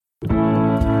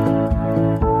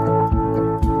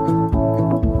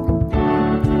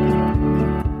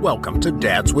Welcome to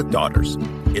Dads with Daughters.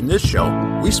 In this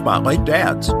show, we spotlight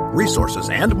dads, resources,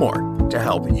 and more to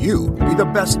help you be the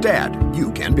best dad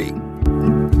you can be.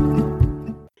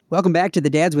 Welcome back to the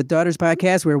Dads with Daughters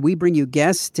podcast, where we bring you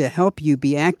guests to help you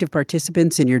be active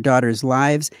participants in your daughters'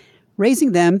 lives,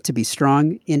 raising them to be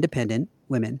strong, independent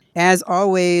women. As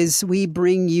always, we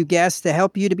bring you guests to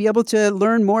help you to be able to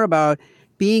learn more about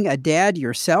being a dad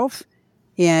yourself.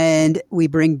 And we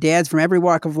bring dads from every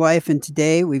walk of life. And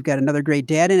today we've got another great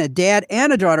dad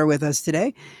and a daughter with us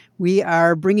today. We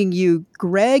are bringing you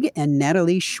Greg and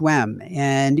Natalie Schwemm.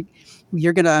 And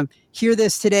you're going to hear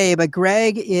this today, but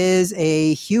Greg is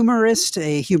a humorist,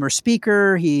 a humor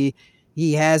speaker. He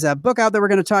has a book out that we're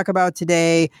going to talk about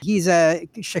today. He's a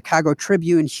Chicago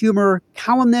Tribune humor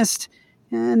columnist,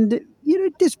 and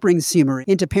this brings humor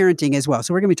into parenting as well.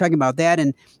 So we're going to be talking about that,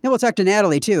 and then we'll talk to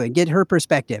Natalie too and get her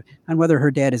perspective on whether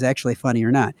her dad is actually funny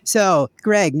or not. So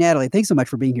Greg, Natalie, thanks so much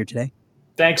for being here today.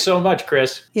 Thanks so much,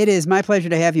 Chris. It is my pleasure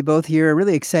to have you both here.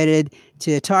 Really excited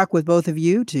to talk with both of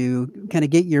you to kind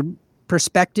of get your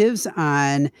perspectives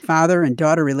on father and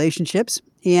daughter relationships.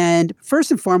 And first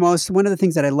and foremost, one of the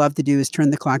things that I love to do is turn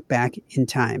the clock back in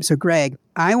time. So Greg,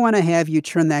 I want to have you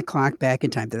turn that clock back in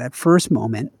time to that first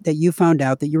moment that you found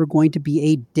out that you were going to be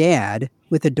a dad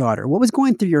with a daughter. What was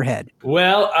going through your head?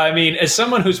 Well, I mean, as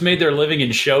someone who's made their living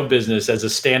in show business as a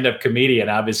stand-up comedian,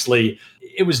 obviously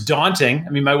it was daunting. I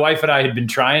mean, my wife and I had been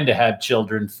trying to have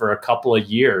children for a couple of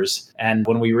years. And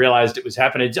when we realized it was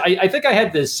happening, I think I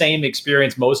had the same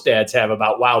experience most dads have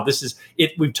about, wow, this is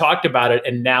it. We've talked about it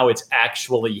and now it's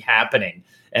actually happening.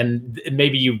 And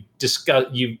maybe you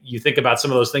think about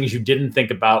some of those things you didn't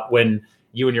think about when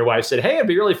you and your wife said, hey, it'd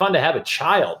be really fun to have a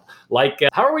child. Like,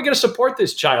 how are we going to support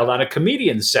this child on a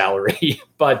comedian's salary?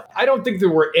 But I don't think there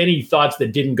were any thoughts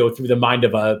that didn't go through the mind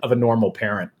of a normal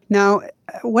parent. Now,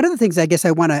 one of the things I guess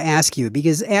I want to ask you,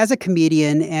 because as a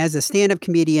comedian, as a stand-up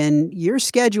comedian, your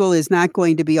schedule is not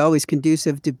going to be always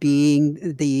conducive to being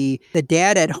the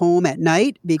dad at home at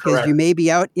night, because Correct. You may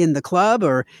be out in the club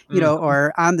or,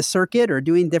 or on the circuit or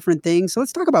doing different things. So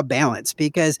let's talk about balance,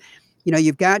 because,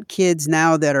 you've got kids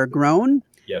now that are grown.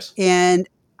 Yes. And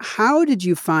how did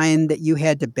you find that you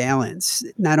had to balance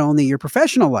not only your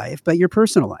professional life, but your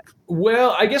personal life?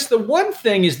 Well, I guess the one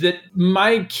thing is that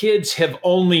my kids have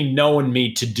only known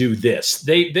me to do this.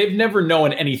 They've never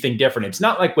known anything different. It's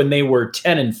not like when they were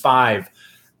 10 and 5,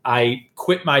 I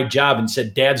quit my job and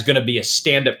said, Dad's going to be a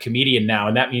stand-up comedian now.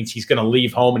 And that means he's going to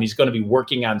leave home and he's going to be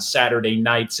working on Saturday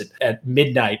nights at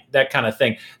midnight, that kind of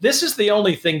thing. This is the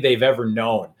only thing they've ever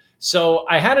known. So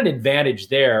I had an advantage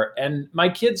there. And my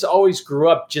kids always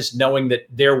grew up just knowing that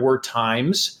there were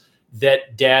times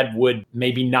that Dad would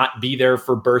maybe not be there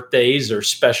for birthdays or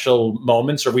special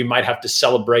moments, or we might have to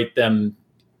celebrate them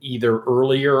either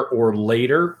earlier or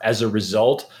later as a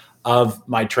result of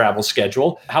my travel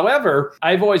schedule. However,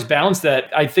 I've always balanced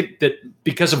that. I think that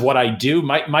because of what I do,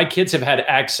 my kids have had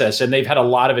access and they've had a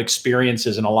lot of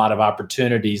experiences and a lot of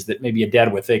opportunities that maybe a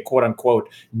dad with a quote unquote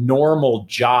normal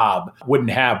job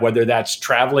wouldn't have, whether that's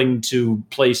traveling to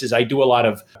places. I do a lot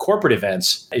of corporate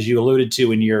events, as you alluded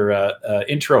to in your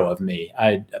intro of me,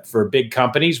 for big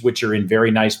companies, which are in very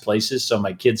nice places. So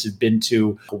my kids have been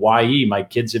to Hawaii. My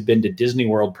kids have been to Disney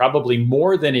World, probably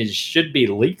more than it should be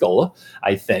legal,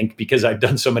 I think, because I've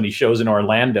done so many shows in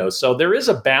Orlando. So there is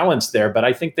a balance there, but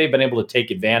I think they've been able to take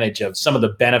advantage of some of the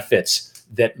benefits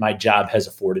that my job has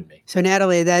afforded me. So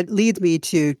Natalie, that leads me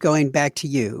to going back to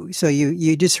you. So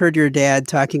you just heard your dad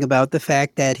talking about the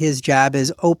fact that his job has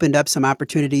opened up some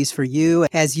opportunities for you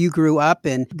as you grew up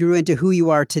and grew into who you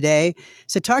are today.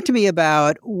 So talk to me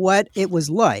about what it was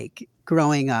like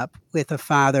growing up with a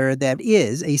father that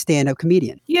is a stand-up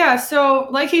comedian. Yeah, so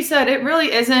like he said, it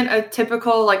really isn't a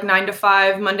typical 9 to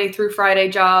 5, Monday through Friday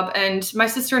job. And my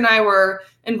sister and I were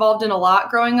involved in a lot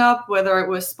growing up, whether it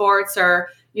was sports or,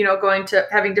 going to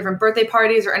having different birthday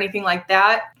parties or anything like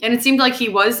that. And it seemed like he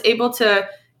was able to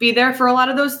be there for a lot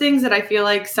of those things that I feel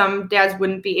like some dads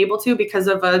wouldn't be able to because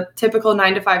of a typical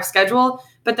 9 to 5 schedule.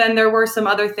 But then there were some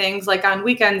other things like on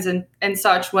weekends and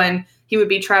such when he would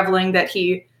be traveling that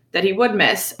he would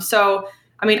miss. So,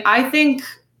 I mean, I think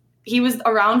he was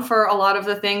around for a lot of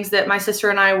the things that my sister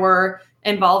and I were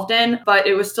involved in, but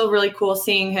it was still really cool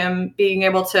seeing him being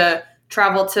able to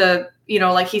travel to,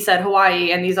 like he said,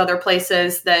 Hawaii and these other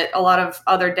places that a lot of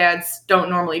other dads don't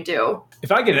normally do.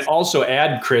 If I could also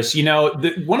add, Chris,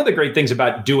 one of the great things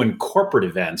about doing corporate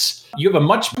events, you have a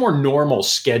much more normal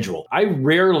schedule. I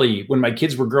rarely, when my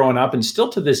kids were growing up, and still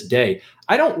to this day,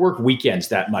 I don't work weekends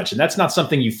that much. And that's not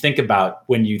something you think about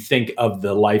when you think of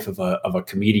the life of a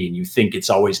comedian. You think it's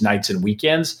always nights and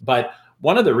weekends. But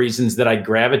one of the reasons that I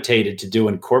gravitated to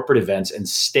doing corporate events and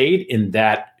stayed in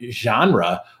that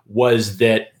genre was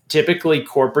that typically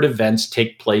corporate events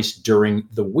take place during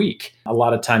the week. A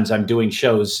lot of times I'm doing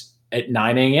shows at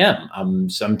 9 a.m.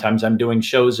 Sometimes I'm doing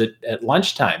shows at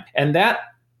lunchtime. And that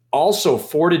also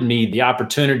afforded me the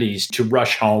opportunities to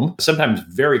rush home, sometimes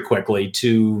very quickly,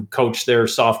 to coach their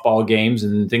softball games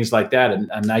and things like that.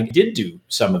 And I did do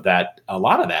some of that, a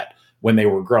lot of that, when they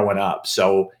were growing up.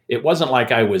 So it wasn't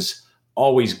like I was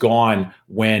always gone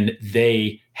when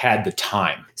they had the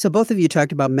time. So both of you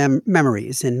talked about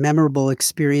memories, and memorable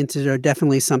experiences are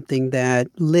definitely something that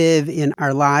live in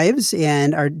our lives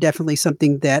and are definitely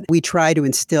something that we try to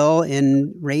instill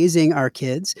in raising our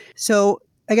kids. So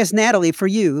I guess, Natalie, for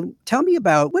you, tell me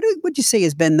about what would you say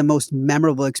has been the most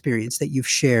memorable experience that you've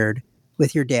shared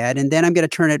with your dad? And then I'm going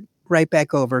to turn it right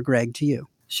back over, Greg, to you.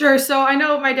 Sure. So I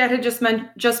know my dad had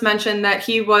just mentioned that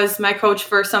he was my coach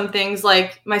for some things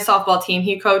like my softball team.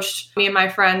 He coached me and my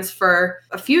friends for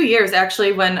a few years,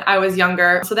 actually, when I was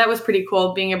younger. So that was pretty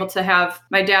cool, being able to have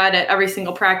my dad at every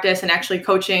single practice and actually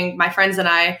coaching my friends and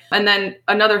I. And then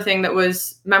another thing that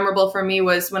was memorable for me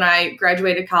was when I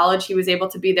graduated college, he was able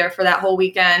to be there for that whole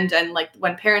weekend. And like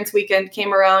when Parents Weekend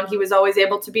came around, he was always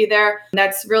able to be there. And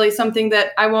that's really something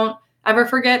that I won't ever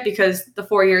forget, because the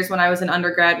 4 years when I was an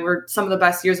undergrad were some of the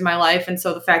best years of my life. And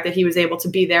so the fact that he was able to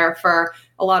be there for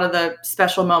a lot of the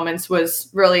special moments was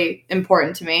really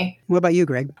important to me. What about you,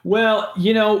 Greg? Well,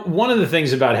 one of the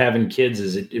things about having kids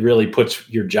is it really puts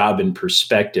your job in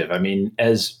perspective. I mean,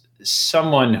 as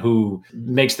someone who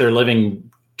makes their living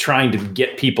trying to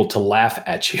get people to laugh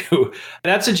at you,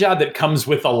 that's a job that comes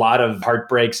with a lot of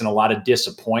heartbreaks and a lot of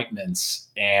disappointments.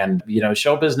 And,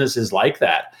 show business is like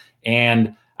that.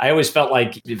 And I always felt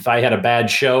like if I had a bad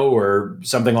show or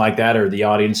something like that, or the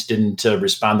audience didn't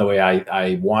respond the way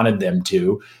I wanted them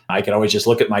to, I could always just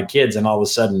look at my kids and all of a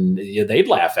sudden they'd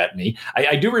laugh at me.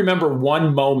 I do remember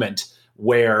one moment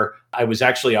where I was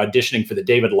actually auditioning for the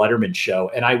David Letterman show,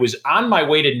 and I was on my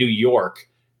way to New York,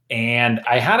 and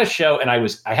I had a show, and I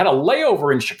had a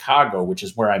layover in Chicago, which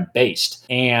is where I'm based.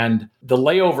 And the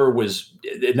layover was,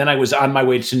 and then I was on my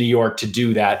way to New York to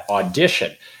do that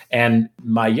audition. And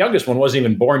my youngest one wasn't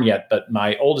even born yet, but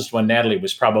my oldest one, Natalie,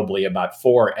 was probably about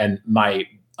 4. And my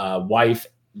wife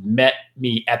met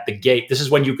me at the gate. This is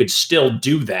when you could still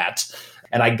do that.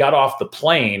 And I got off the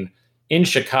plane in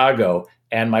Chicago,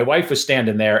 and my wife was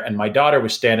standing there, and my daughter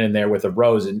was standing there with a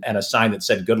rose and a sign that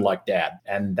said, "Good luck, Dad."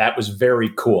 And that was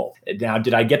very cool. Now,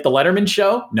 did I get the Letterman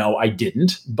show? No, I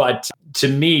didn't. But to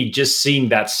me, just seeing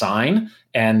that sign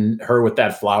and her with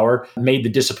that flower made the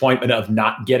disappointment of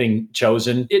not getting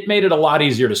chosen, it made it a lot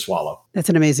easier to swallow. That's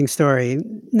an amazing story.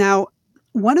 Now,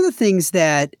 one of the things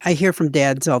that I hear from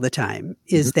dads all the time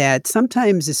is that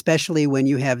sometimes, especially when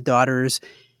you have daughters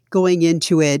going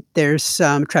into it, there's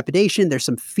some trepidation, there's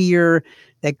some fear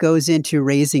that goes into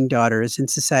raising daughters in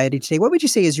society today. What would you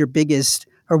say is your biggest,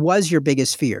 or was your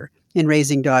biggest fear in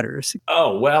raising daughters?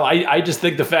 Oh, well, I just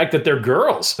think the fact that they're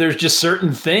girls. There's just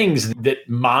certain things that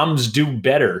moms do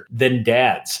better than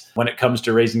dads when it comes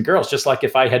to raising girls. Just like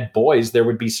if I had boys, there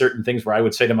would be certain things where I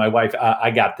would say to my wife,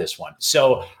 I got this one.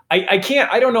 So I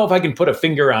don't know if I can put a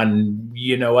finger on,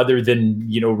 other than,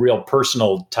 real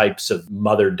personal types of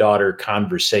mother-daughter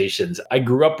conversations. I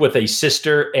grew up with a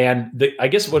sister, and I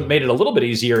guess what made it a little bit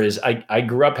easier is I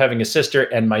grew up having a sister,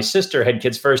 and my sister had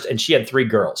kids first, and she had 3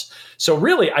 girls. So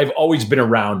really, I've always been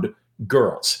around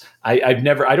girls. I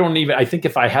think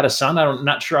if I had a son, I'm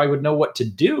not sure I would know what to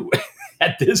do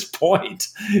at this point.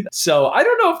 So I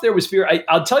don't know if there was fear.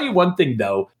 I'll tell you one thing,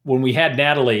 though. When we had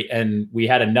Natalie and we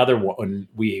had another one,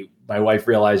 my wife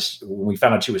realized when we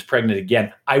found out she was pregnant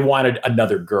again, I wanted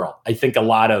another girl. I think a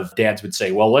lot of dads would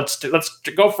say, well, let's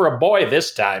go for a boy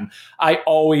this time. I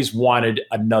always wanted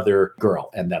another girl,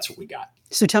 and that's what we got.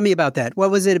 So tell me about that. What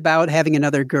was it about having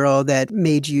another girl that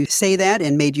made you say that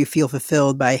and made you feel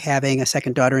fulfilled by having a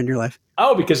second daughter in your life?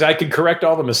 Oh, because I could correct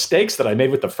all the mistakes that I made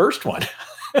with the first one.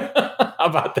 How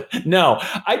about that? No,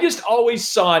 I just always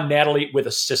saw Natalie with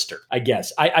a sister, I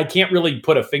guess. I can't really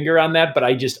put a finger on that, but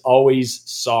I just always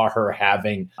saw her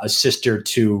having a sister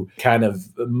to kind of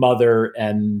mother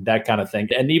and that kind of thing.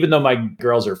 And even though my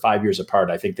girls are 5 years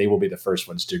apart, I think they will be the first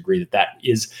ones to agree that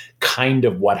is kind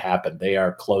of what happened. They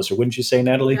are closer. Wouldn't you say,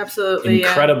 Natalie? Absolutely.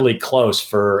 Incredibly close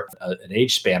for an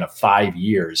age span of 5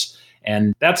 years.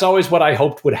 And that's always what I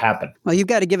hoped would happen. Well, you've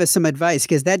got to give us some advice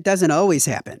because that doesn't always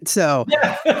happen. So,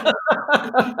 yeah.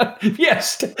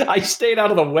 Yes, I stayed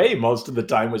out of the way most of the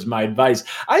time was my advice.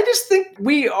 I just think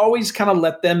we always kind of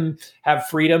let them have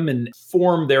freedom and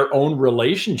form their own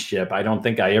relationship. I don't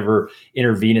think I ever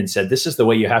intervened and said, this is the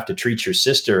way you have to treat your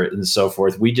sister and so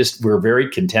forth. We're very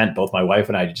content, both my wife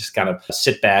and I, to just kind of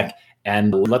sit back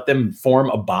and let them form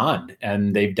a bond.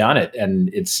 And they've done it.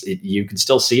 And you can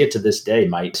still see it to this day.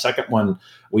 My second one,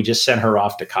 we just sent her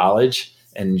off to college.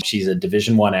 And she's a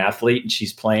Division I athlete, and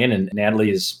she's playing. And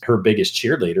Natalie is her biggest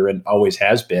cheerleader and always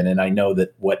has been. And I know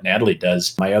that what Natalie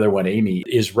does, my other one, Amy,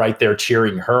 is right there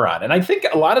cheering her on. And I think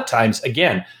a lot of times,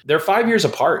 again, they're 5 years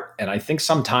apart. And I think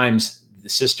sometimes the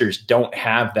sisters don't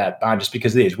have that bond just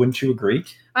because of the age. Wouldn't you agree?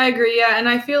 I agree, yeah. And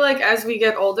I feel like as we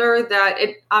get older, that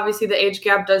obviously the age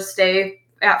gap does stay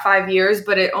at 5 years,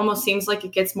 but it almost seems like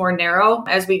it gets more narrow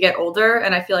as we get older.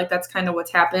 And I feel like that's kind of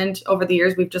what's happened over the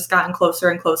years. We've just gotten closer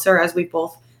and closer as we've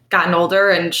both gotten older,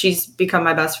 and she's become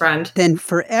my best friend. Then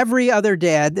for every other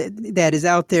dad that is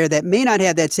out there that may not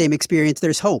have that same experience,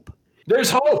 there's hope.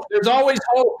 There's hope. There's always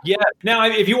hope. Yeah. Now,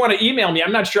 if you want to email me,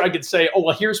 I'm not sure I could say, oh,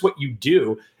 well, here's what you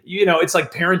do. It's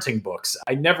like parenting books.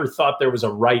 I never thought there was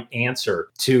a right answer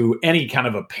to any kind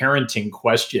of a parenting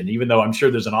question, even though I'm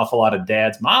sure there's an awful lot of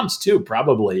dads, moms too,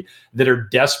 probably, that are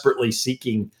desperately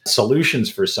seeking solutions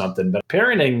for something. But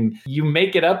parenting, you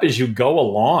make it up as you go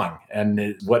along.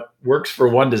 And what works for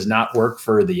one does not work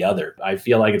for the other. I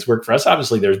feel like it's worked for us.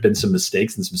 Obviously, there's been some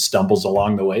mistakes and some stumbles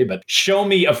along the way. But show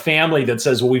me a family that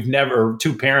says, well, we've never,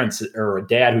 two parents or a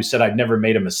dad who said, I've never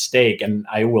made a mistake. And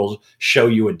I will show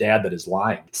you a dad that is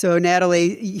lying. So,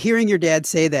 Natalie, hearing your dad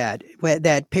say that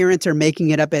parents are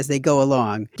making it up as they go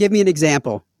along, give me an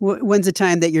example. When's the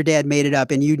time that your dad made it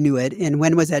up and you knew it? And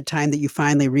when was that time that you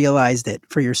finally realized it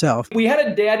for yourself? We had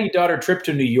a daddy-daughter trip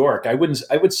to New York. I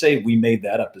would say we made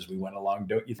that up as we went along.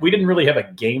 We didn't really have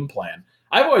a game plan.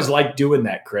 I've always liked doing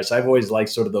that, Chris. I've always liked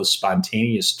sort of those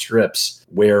spontaneous trips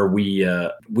where we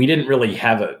didn't really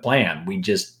have a plan. We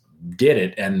just did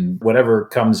it, and whatever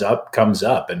comes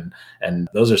up. And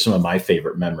those are some of my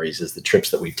favorite memories, is the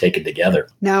trips that we've taken together.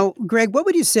 Now, Greg, what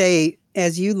would you say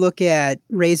as you look at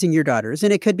raising your daughters,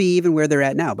 and it could be even where they're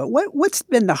at now, but what's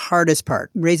been the hardest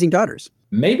part raising daughters?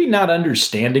 Maybe not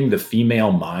understanding the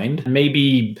female mind.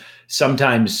 Maybe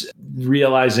sometimes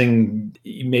realizing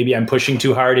maybe I'm pushing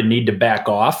too hard and need to back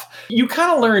off. You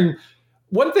kind of learn.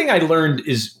 One thing I learned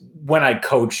is when I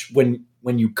coach, when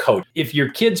you coach, if your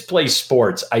kids play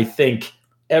sports, I think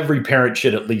every parent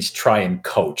should at least try and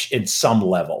coach at some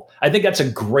level. I think that's a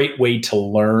great way to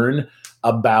learn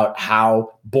about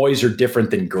how boys are different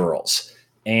than girls.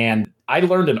 And I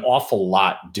learned an awful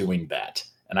lot doing that.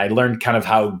 And I learned kind of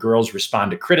how girls respond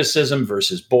to criticism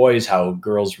versus boys, how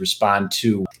girls respond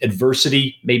to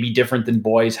adversity may be different than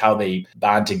boys, how they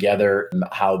bond together,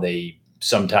 how they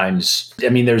sometimes,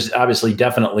 there's obviously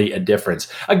definitely a difference.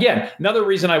 Again, another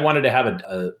reason I wanted to have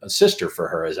a sister for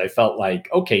her is I felt like,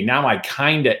 okay, now I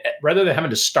kind of, rather than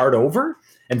having to start over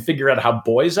and figure out how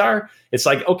boys are, it's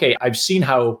like, okay, I've seen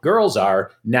how girls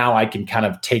are. Now I can kind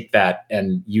of take that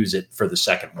and use it for the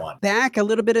second one. Back a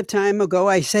little bit of time ago,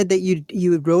 I said that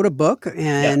you wrote a book,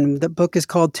 and The book is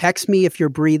called Text Me If You're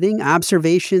Breathing,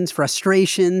 Observations,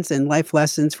 Frustrations, and Life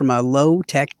Lessons from a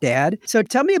Low-Tech Dad. So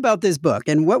tell me about this book,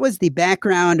 and what was the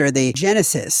background or the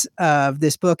genesis of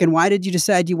this book, and why did you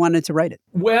decide you wanted to write it?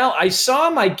 Well, I saw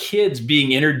my kids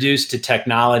being introduced to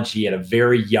technology at a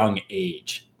very young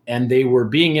age. And they were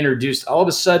being introduced. All of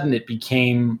a sudden, it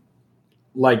became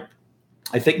like,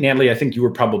 I think, Natalie, you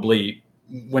were probably,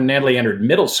 when Natalie entered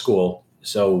middle school,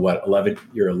 so what, 11,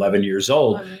 you're 11 years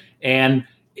old. 11. And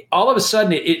all of a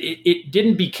sudden, it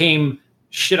didn't become,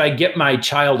 should I get my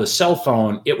child a cell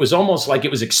phone? It was almost like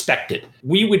it was expected.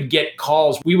 We would get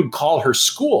calls. We would call her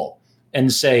school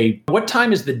and say, what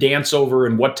time is the dance over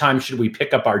and what time should we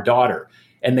pick up our daughter?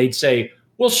 And they'd say,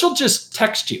 well, she'll just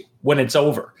text you when it's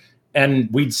over. And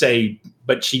we'd say,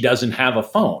 but she doesn't have a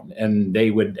phone. And they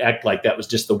would act like that was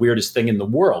just the weirdest thing in the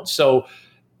world. So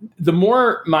the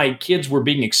more my kids were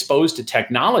being exposed to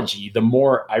technology, the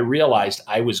more I realized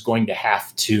I was going to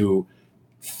have to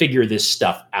figure this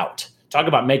stuff out. Talk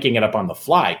about making it up on the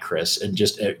fly, Chris. And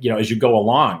just, as you go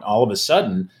along, all of a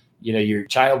sudden, your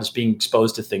child is being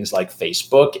exposed to things like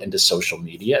Facebook and to social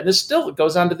media. And this still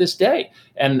goes on to this day.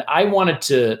 And I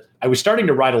was starting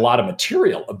to write a lot of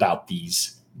material about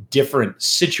these different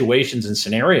situations and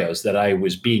scenarios that I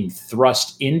was being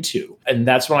thrust into. And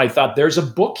that's when I thought there's a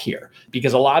book here,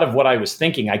 because a lot of what I was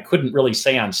thinking, I couldn't really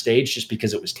say on stage just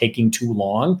because it was taking too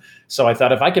long. So I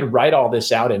thought if I could write all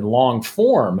this out in long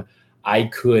form, I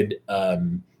could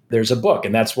there's a book.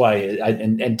 And that's why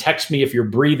and text me if you're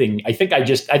breathing. I think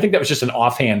that was just an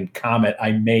offhand comment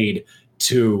I made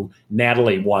to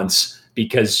Natalie once,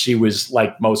 because she was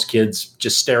like most kids,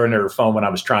 just staring at her phone when I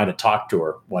was trying to talk to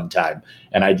her one time.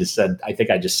 And I just said,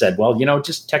 well,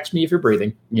 just text me if you're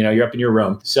breathing, you're up in your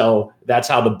room. So that's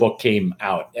how the book came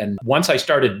out. And once I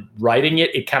started writing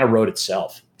it, it kind of wrote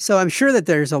itself. So I'm sure that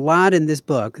there's a lot in this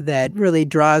book that really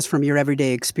draws from your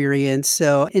everyday experience.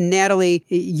 So, and Natalie,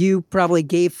 you probably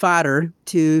gave fodder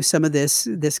to some of this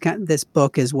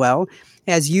book as well.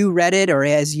 As you read it or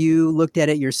as you looked at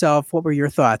it yourself, what were your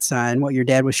thoughts on what your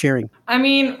dad was sharing? I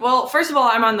mean, well, first of all,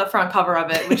 I'm on the front cover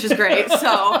of it, which is great. So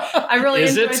I really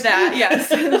enjoyed that.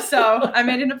 Yes. So I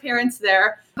made an appearance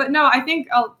there. But no, I think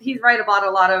he's right about a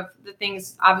lot of the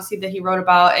things, obviously, that he wrote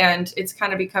about. And it's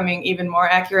kind of becoming even more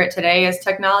accurate today as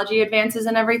technology advances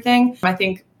and everything. I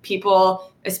think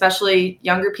people, especially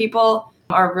younger people,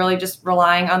 are really just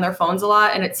relying on their phones a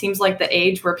lot. And it seems like the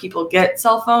age where people get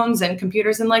cell phones and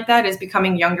computers and like that is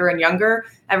becoming younger and younger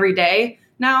every day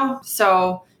now.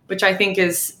 So, which I think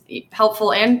is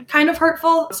helpful and kind of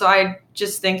hurtful. So I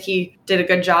just think he did a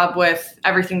good job with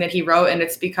everything that he wrote, and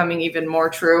it's becoming even more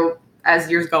true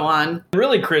as years go on.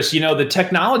 Really, Chris, the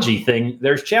technology thing,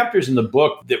 there's chapters in the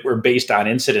book that were based on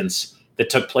incidents that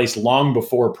took place long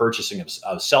before purchasing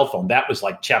a cell phone. That was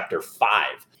like chapter 5.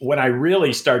 When I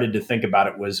really started to think about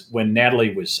it was when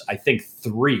Natalie was, I think,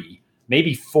 3,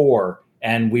 maybe 4,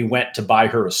 and we went to buy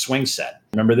her a swing set.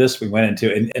 Remember this? We went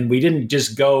into, and we didn't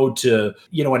just go to,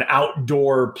 an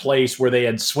outdoor place where they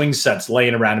had swing sets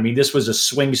laying around. I mean, this was a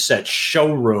swing set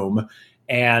showroom,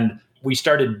 and we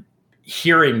started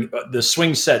hearing the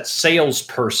swing set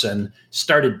salesperson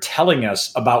started telling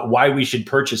us about why we should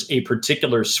purchase a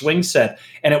particular swing set.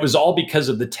 And it was all because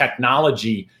of the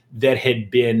technology that had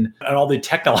been, and all the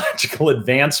technological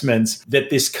advancements that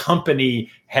this company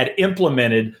had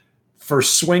implemented for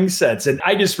swing sets. And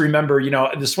I just remember,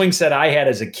 the swing set I had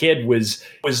as a kid was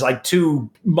like 2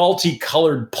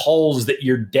 multicolored poles that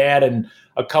your dad and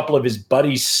a couple of his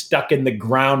buddies stuck in the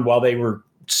ground while they were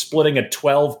splitting a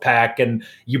 12-pack, and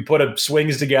you put up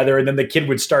swings together, and then the kid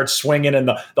would start swinging, and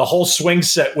the whole swing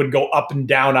set would go up and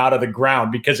down out of the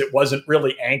ground because it wasn't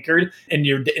really anchored. And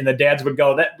the dads would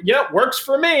go, "That works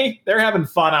for me. They're having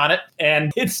fun on it."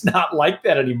 And it's not like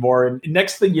that anymore. And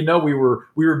next thing you know, we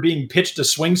were being pitched a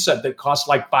swing set that cost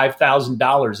like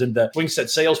 $5,000, and the swing set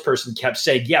salesperson kept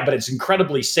saying, "Yeah, but it's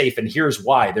incredibly safe, and here's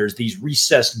why. There's these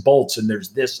recessed bolts, and there's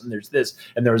this, and there's this,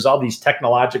 and there's all these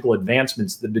technological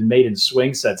advancements that have been made in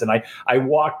swing sets." And I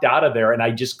walked out of there and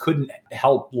I just couldn't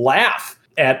help laugh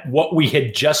at what we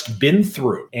had just been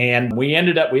through. And we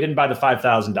didn't buy the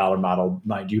 $5,000 model,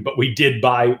 mind you, but we did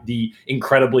buy the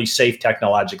incredibly safe,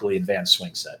 technologically advanced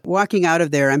swing set. Walking out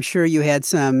of there, I'm sure you had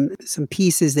some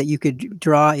pieces that you could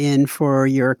draw in for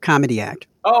your comedy act.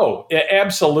 Oh,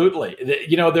 absolutely.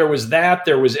 There was that,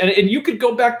 and you could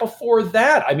go back before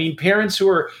that. I mean, parents who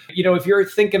are, if you're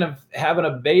thinking of having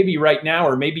a baby right now,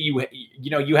 or maybe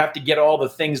you have to get all the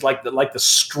things like the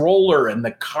stroller and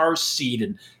the car seat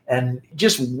and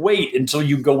just wait until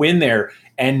you go in there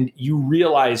and you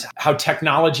realize how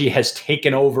technology has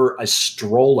taken over a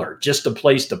stroller, just a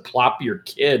place to plop your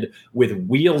kid with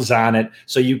wheels on it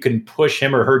so you can push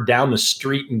him or her down the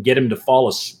street and get him to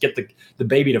get the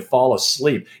baby to fall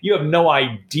asleep. You have no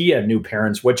idea, new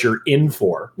parents, what you're in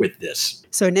for with this.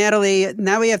 So, Natalie,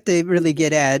 now we have to really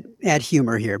get at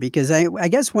humor here, because I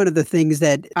guess one of the things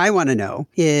that I want to know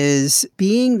is,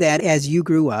 being that as you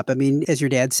grew up, I mean, as your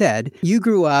dad said, you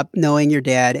grew up knowing your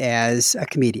dad as a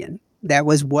comedian. That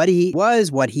was what he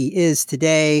was, what he is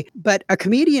today. But a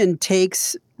comedian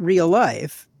takes real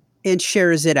life and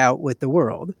shares it out with the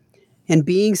world. And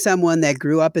being someone that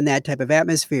grew up in that type of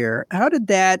atmosphere, how did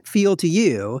that feel to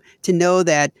you to know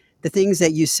that the things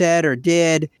that you said or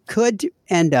did could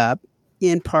end up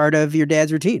in part of your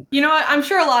dad's routine? You know what? I'm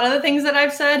sure a lot of the things that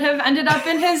I've said have ended up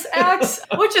in his acts,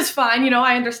 which is fine.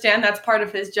 I understand that's part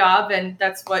of his job and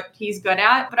that's what he's good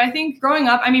at. But I think growing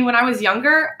up, when I was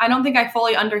younger, I don't think I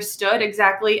fully understood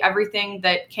exactly everything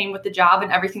that came with the job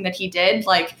and everything that he did.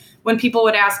 Like, when people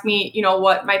would ask me,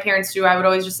 what my parents do, I would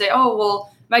always just say, "Oh,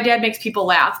 well, my dad makes people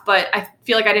laugh." But I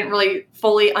feel like I didn't really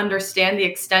fully understand the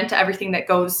extent to everything that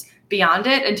goes beyond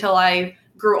it until I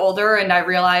grew older, and I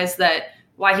realized that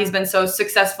why he's been so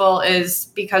successful is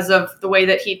because of the way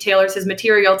that he tailors his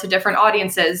material to different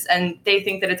audiences, and they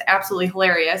think that it's absolutely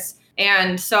hilarious.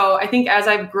 And so I think as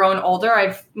I've grown older,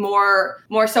 I've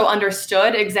more so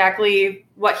understood exactly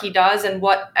what he does and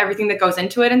what everything that goes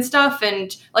into it and stuff.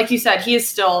 And like you said, he is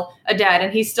still a dad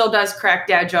and he still does crack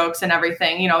dad jokes and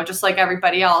everything, just like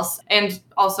everybody else. And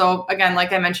also, again,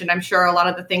 like I mentioned, I'm sure a lot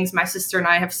of the things my sister and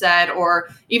I have said, or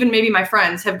even maybe my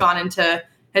friends, have gone into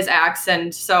his acts.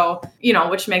 And so,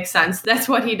 which makes sense. That's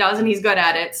what he does and he's good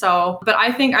at it. So, but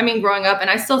I think, growing up, and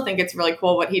I still think it's really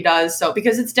cool what he does. So,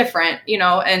 because it's different,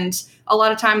 and a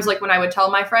lot of times, like when I would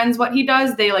tell my friends what he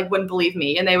does, they wouldn't believe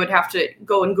me and they would have to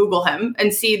go and Google him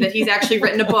and see that he's actually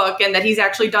written a book and that he's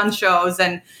actually done shows.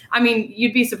 And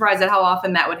you'd be surprised at how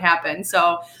often that would happen.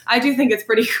 So I do think it's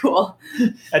pretty cool.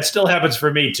 That still happens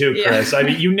for me too, Chris. Yeah.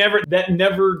 That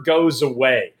never goes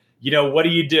away. What do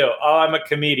you do? Oh, I'm a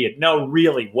comedian. No,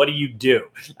 really, what do you do?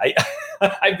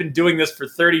 I've been doing this for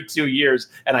 32 years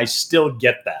and I still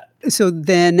get that. So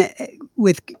then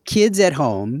with kids at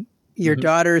home, your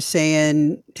daughter's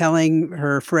telling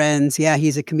her friends, yeah,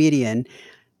 he's a comedian.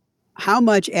 How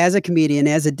much as a comedian,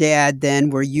 as a dad, then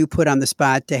were you put on the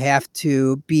spot to have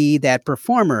to be that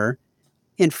performer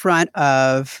in front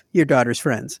of your daughter's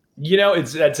friends?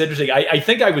 That's interesting. I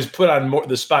think I was put on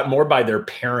the spot more by their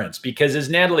parents because, as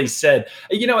Natalie said,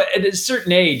 at a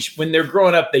certain age, when they're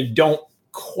growing up, they don't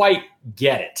quite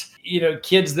get it.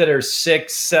 Kids that are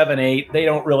 6, 7, 8, they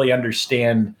don't really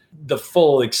understand the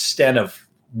full extent of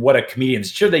what a comedian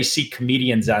is. Sure, they see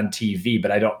comedians on TV,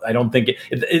 but I don't think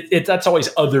that's always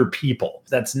other people.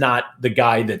 That's not the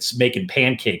guy that's making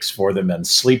pancakes for them and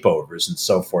sleepovers and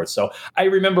so forth. So I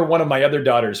remember one of my other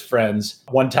daughter's friends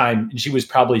one time, and she was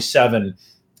probably 7,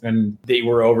 and they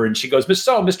were over, and she goes,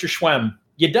 Mr. Schwemm,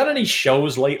 you done any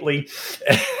shows lately?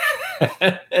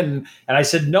 And I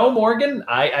said, no, Morgan,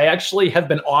 I actually have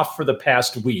been off for the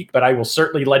past week, but I will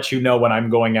certainly let you know when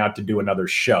I'm going out to do another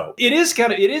show. It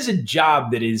is a job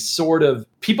that is sort of,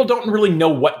 people don't really know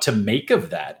what to make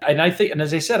of that. And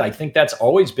as I said, I think that's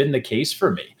always been the case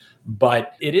for me.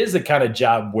 But it is the kind of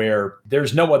job where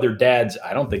there's no other dads.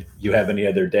 I don't think you have any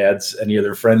other dads, any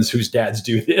other friends whose dads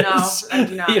do this. No, I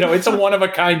do not. It's a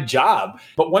one-of-a-kind job.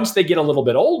 But once they get a little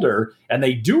bit older and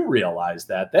they do realize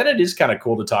that, then it is kind of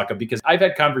cool to talk about, because I've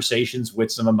had conversations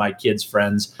with some of my kids'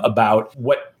 friends about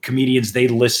what comedians they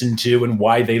listen to and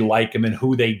why they like them and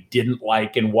who they didn't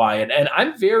like and why. And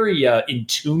I'm very in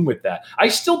tune with that. I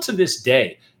still, to this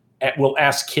day, will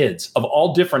ask kids of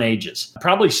all different ages,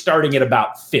 probably starting at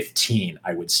about 15,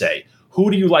 I would say,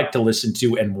 who do you like to listen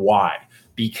to and why?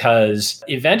 Because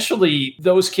eventually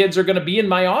those kids are going to be in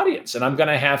my audience, and I'm going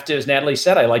to have to, as Natalie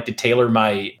said, I like to tailor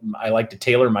my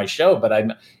show, but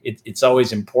it's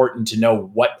always important to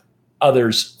know what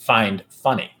others find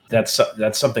funny. That's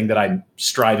something that I'm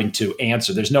striving to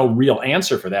answer. There's no real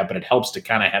answer for that, but it helps to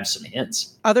kind of have some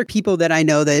hints. Other people that I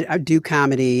know that do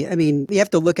comedy, you have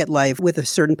to look at life with a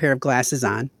certain pair of glasses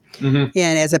on. Mm-hmm.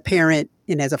 And as a parent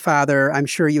and as a father, I'm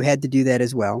sure you had to do that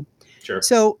as well. Sure.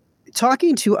 So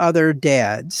talking to other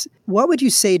dads, what would you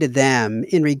say to them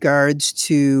in regards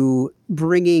to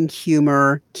bringing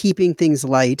humor, keeping things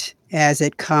light as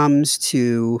it comes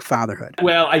to fatherhood?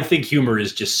 Well, I think humor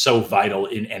is just so vital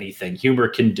in anything. Humor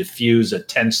can diffuse a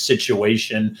tense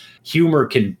situation. Humor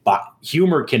can bond.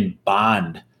 Humor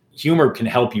can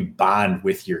help you bond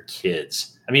with your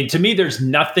kids. To me, there's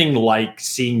nothing like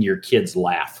seeing your kids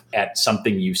laugh at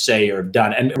something you say or have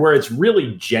done, and where it's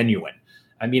really genuine.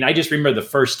 I just remember the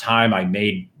first time I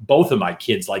made both of my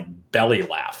kids belly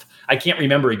laugh. I can't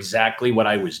remember exactly what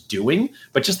I was doing,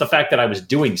 but just the fact that I was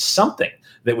doing something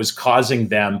that was causing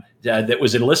them, that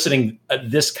was eliciting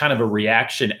this kind of a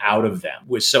reaction out of them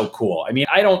was so cool.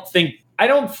 I don't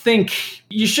think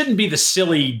you shouldn't be the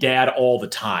silly dad all the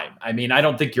time. I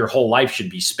don't think your whole life should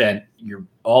be spent,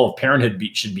 all of parenthood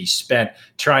should be spent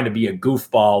trying to be a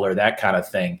goofball or that kind of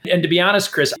thing. And to be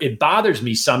honest, Chris, it bothers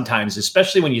me sometimes,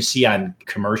 especially when you see on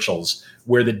commercials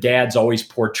where the dad's always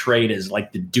portrayed as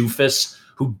like the doofus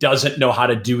who doesn't know how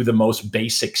to do the most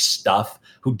basic stuff,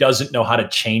 who doesn't know how to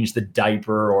change the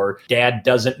diaper, or dad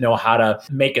doesn't know how to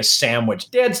make a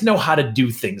sandwich. Dads know how to do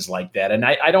things like that. And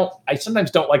I sometimes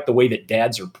don't like the way that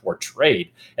dads are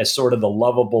portrayed as sort of the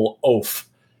lovable oaf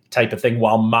type of thing,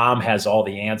 while mom has all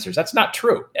the answers. That's not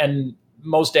true. And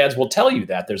most dads will tell you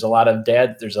that. There's a lot of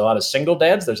dads, there's a lot of single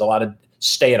dads, there's a lot of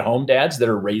stay-at-home dads that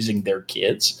are raising their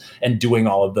kids and doing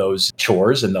all of those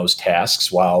chores and those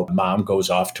tasks while mom goes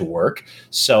off to work.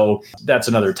 So that's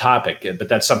another topic, but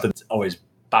that's something that's always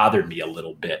bothered me a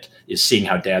little bit, is seeing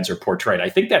how dads are portrayed. I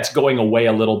think that's going away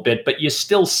a little bit, but you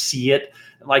still see it.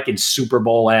 like in Super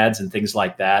Bowl ads and things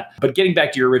like that. But getting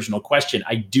back to your original question,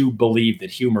 I do believe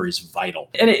that humor is vital.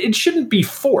 And it shouldn't be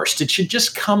forced. It should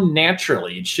just come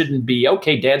naturally. It shouldn't be,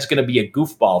 okay, Dad's going to be a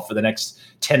goofball for the next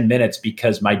 10 minutes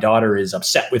because my daughter is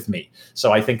upset with me.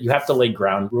 So I think you have to lay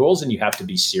ground rules, and you have to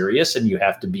be serious, and you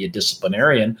have to be a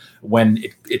disciplinarian when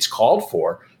it's called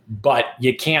for. But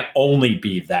you can't only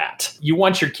be that. You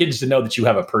want your kids to know that you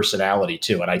have a personality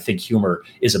too. And I think humor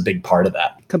is a big part of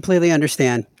that. Completely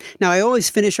understand. Now, I always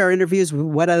finish our interviews with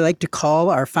what I like to call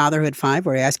our Fatherhood 5,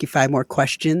 where I ask you 5 more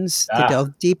questions to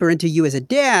delve deeper into you as a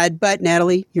dad. But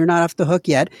Natalie, you're not off the hook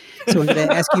yet. So I'm going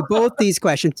to ask you both these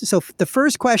questions. So the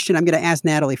first question, I'm going to ask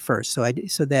Natalie first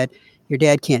so that your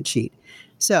dad can't cheat.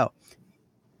 So,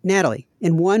 Natalie,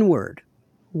 in one word,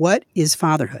 what is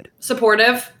fatherhood?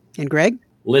 Supportive. And Greg?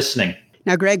 Listening.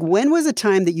 Now, Greg, when was a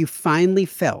time that you finally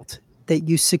felt that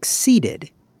you succeeded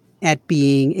at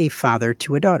being a father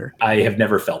to a daughter? I have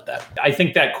never felt that. I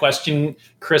think that question,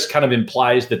 Chris, kind of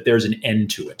implies that there's an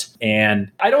end to it.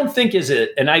 And I don't think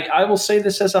and I will say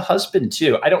this as a husband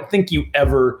too, I don't think you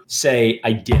ever say,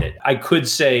 I did it. I could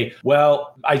say,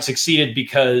 well, I succeeded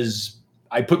because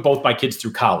I put both my kids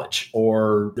through college,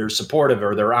 or they're supportive,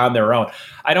 or they're on their own.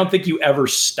 I don't think you ever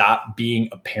stop being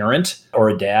a parent or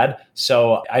a dad.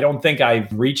 So I don't think I've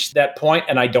reached that point,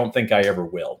 and I don't think I ever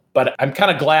will. But I'm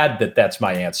kind of glad that that's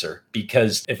my answer,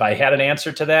 because if I had an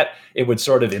answer to that, it would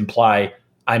sort of imply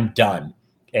I'm done.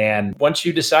 And once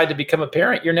you decide to become a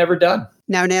parent, you're never done.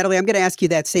 Now, Natalie, I'm going to ask you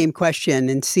that same question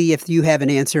and see if you have an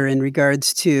answer in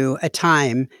regards to a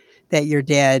time that your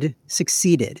dad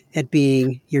succeeded at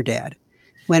being your dad.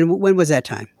 When was that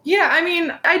time? Yeah, I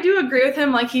mean, I do agree with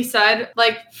him. Like he said,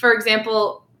 like, for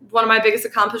example, one of my biggest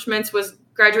accomplishments was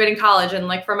graduating college. And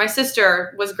like for my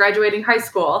sister was graduating high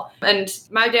school. And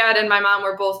my dad and my mom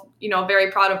were both,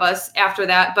 very proud of us after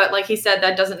that. But like he said,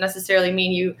 that doesn't necessarily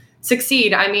mean you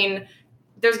succeed. I mean,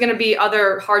 there's going to be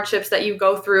other hardships that you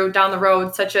go through down the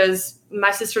road, such as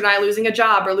my sister and I losing a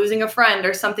job or losing a friend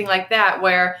or something like that,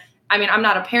 where, I mean, I'm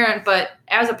not a parent, but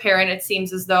as a parent, it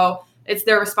seems as though it's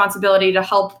their responsibility to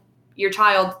help your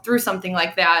child through something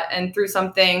like that, and through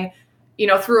something,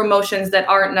 through emotions that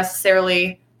aren't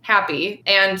necessarily happy.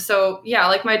 And so, yeah,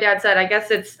 like my dad said, I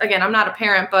guess again, I'm not a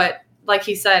parent, but like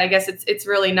he said, I guess it's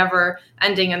really never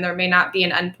ending, and there may not be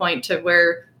an end point to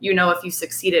where if you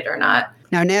succeeded or not.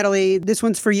 Now, Natalie, this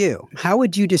one's for you. How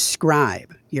would you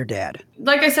describe your dad?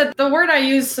 Like I said, the word I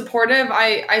use, supportive,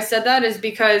 I said that is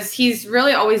because he's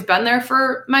really always been there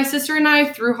for my sister and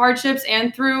I through hardships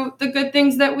and through the good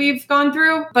things that we've gone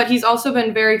through. But he's also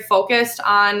been very focused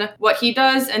on what he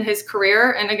does in his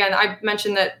career. And again, I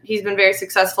mentioned that he's been very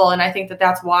successful. And I think that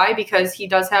that's why, because he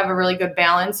does have a really good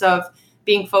balance of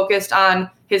being focused on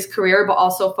his career, but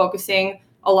also focusing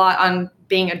a lot on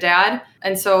being a dad.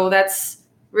 And so that's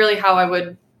really how I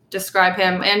would describe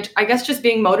him. And I guess just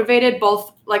being motivated,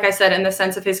 both, like I said, in the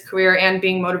sense of his career and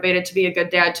being motivated to be a good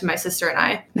dad to my sister and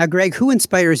I. Now, Greg, who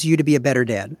inspires you to be a better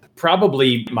dad?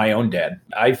 Probably my own dad.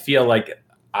 I feel like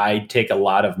I take a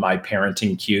lot of my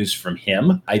parenting cues from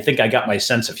him. I think I got my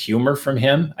sense of humor from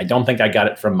him. I don't think I got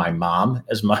it from my mom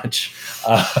as much.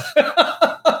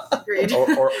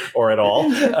 or at all.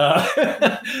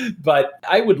 But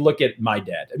I would look at my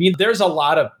dad. I mean, there's a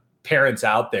lot of parents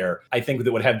out there, I think,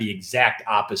 that would have the exact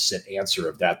opposite answer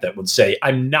of that would say,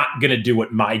 I'm not going to do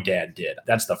what my dad did.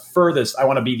 That's the furthest. I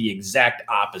want to be the exact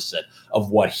opposite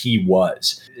of what he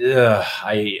was.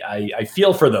 I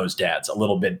feel for those dads a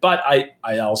little bit, but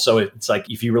I also, it's like,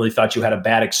 if you really thought you had a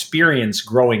bad experience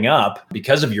growing up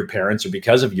because of your parents or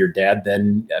because of your dad,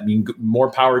 then, I mean,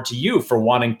 more power to you for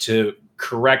wanting to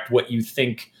correct what you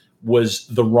think was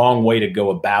the wrong way to go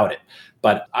about it.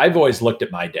 But I've always looked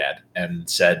at my dad and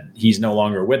said, he's no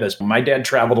longer with us. My dad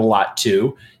traveled a lot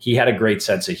too. He had a great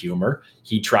sense of humor.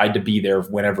 He tried to be there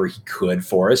whenever he could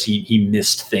for us. He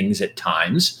missed things at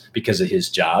times because of his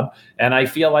job. And I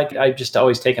feel like I've just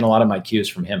always taken a lot of my cues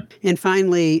from him. And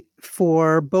finally,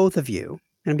 for both of you,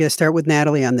 I'm going to start with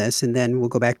Natalie on this, and then we'll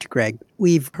go back to Greg.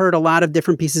 We've heard a lot of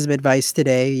different pieces of advice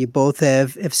today. You both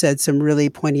have said some really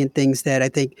poignant things that I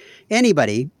think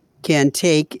anybody can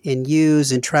take and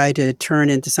use and try to turn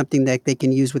into something that they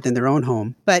can use within their own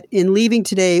home. But in leaving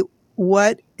today,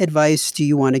 what advice do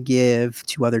you want to give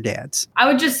to other dads? I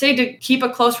would just say to keep a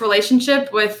close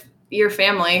relationship with your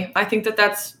family. I think that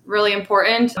that's really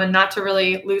important, and not to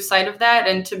really lose sight of that,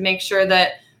 and to make sure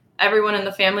that everyone in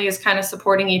the family is kind of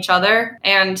supporting each other.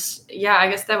 And yeah, I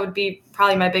guess that would be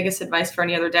probably my biggest advice for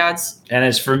any other dads. And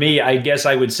as for me, I guess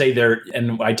I would say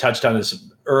and I touched on this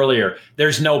earlier,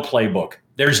 there's no playbook.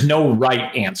 There's no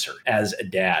right answer as a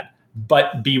dad,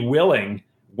 but be willing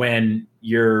when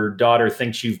your daughter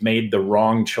thinks you've made the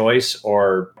wrong choice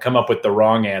or come up with the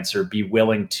wrong answer, be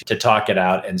willing to talk it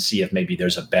out and see if maybe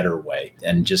there's a better way.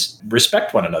 And just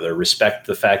respect one another. Respect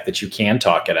the fact that you can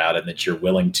talk it out and that you're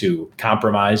willing to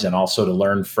compromise and also to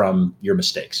learn from your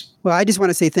mistakes. Well, I just want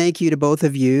to say thank you to both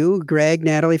of you, Greg,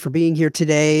 Natalie, for being here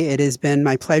today. It has been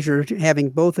my pleasure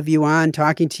having both of you on,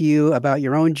 talking to you about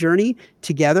your own journey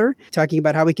together, talking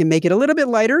about how we can make it a little bit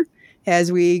lighter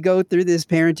as we go through this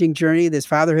parenting journey, this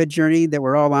fatherhood journey that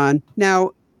we're all on.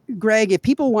 Now, Greg, if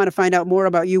people want to find out more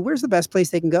about you, where's the best place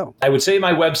they can go? I would say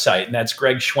my website, and that's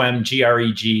Greg Schwem,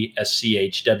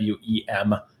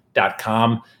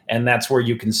 GregSchwem.com. And that's where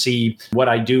you can see what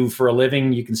I do for a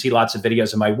living. You can see lots of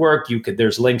videos of my work.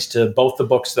 There's links to both the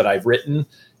books that I've written.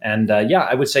 And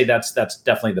I would say that's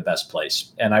definitely the best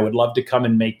place. And I would love to come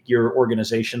and make your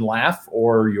organization laugh,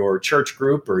 or your church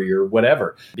group, or your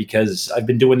whatever, because I've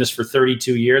been doing this for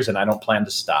 32 years and I don't plan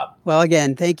to stop. Well,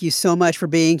 again, thank you so much for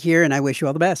being here, and I wish you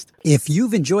all the best. If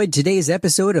you've enjoyed today's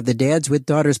episode of the Dads with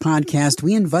Daughters podcast,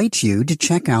 we invite you to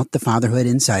check out the Fatherhood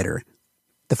Insider.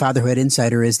 The Fatherhood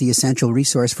Insider is the essential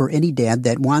resource for any dad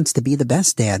that wants to be the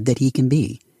best dad that he can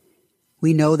be.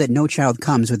 We know that no child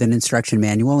comes with an instruction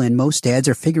manual, and most dads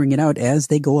are figuring it out as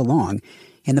they go along.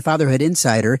 And the Fatherhood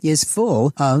Insider is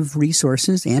full of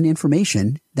resources and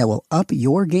information that will up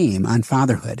your game on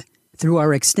fatherhood. Through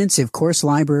our extensive course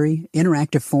library,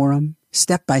 interactive forum,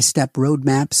 step-by-step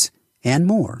roadmaps, and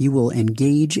more, you will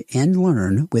engage and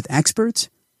learn with experts,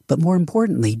 but more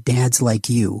importantly, dads like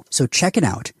you. So check it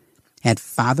out at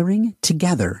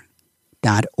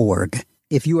fatheringtogether.org.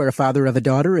 If you are a father of a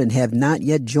daughter and have not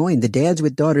yet joined the Dads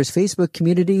with Daughters Facebook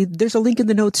community, there's a link in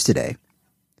the notes today.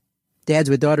 Dads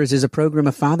with Daughters is a program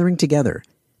of Fathering Together.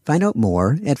 Find out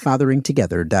more at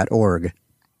fatheringtogether.org.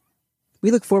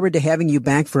 We look forward to having you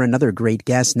back for another great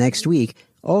guest next week,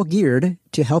 all geared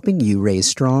to helping you raise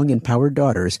strong, empowered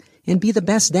daughters and be the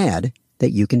best dad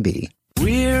that you can be.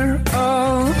 We're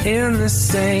all in the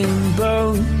same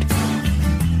boat,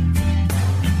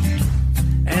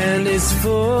 and it's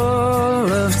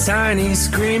full of tiny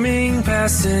screaming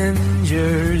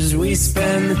passengers. We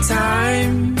spend the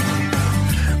time,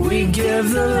 we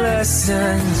give the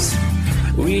lessons,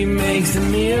 we make the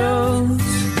meals,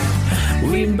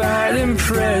 we buy them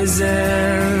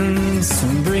presents.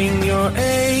 Bring your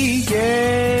A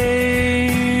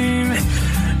game,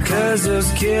 'cause those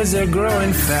kids are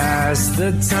growing fast.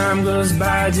 The time goes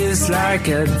by just like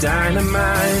a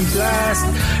dynamite blast.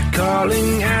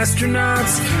 Calling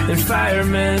astronauts and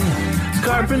firemen,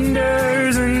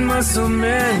 carpenters and muscle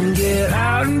men. Get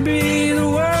out and be the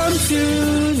world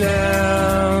to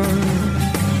them.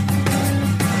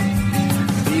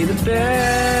 Be the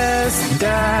best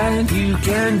dad you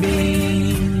can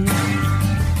be.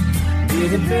 Be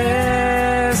the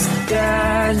best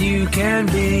dad you can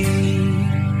be.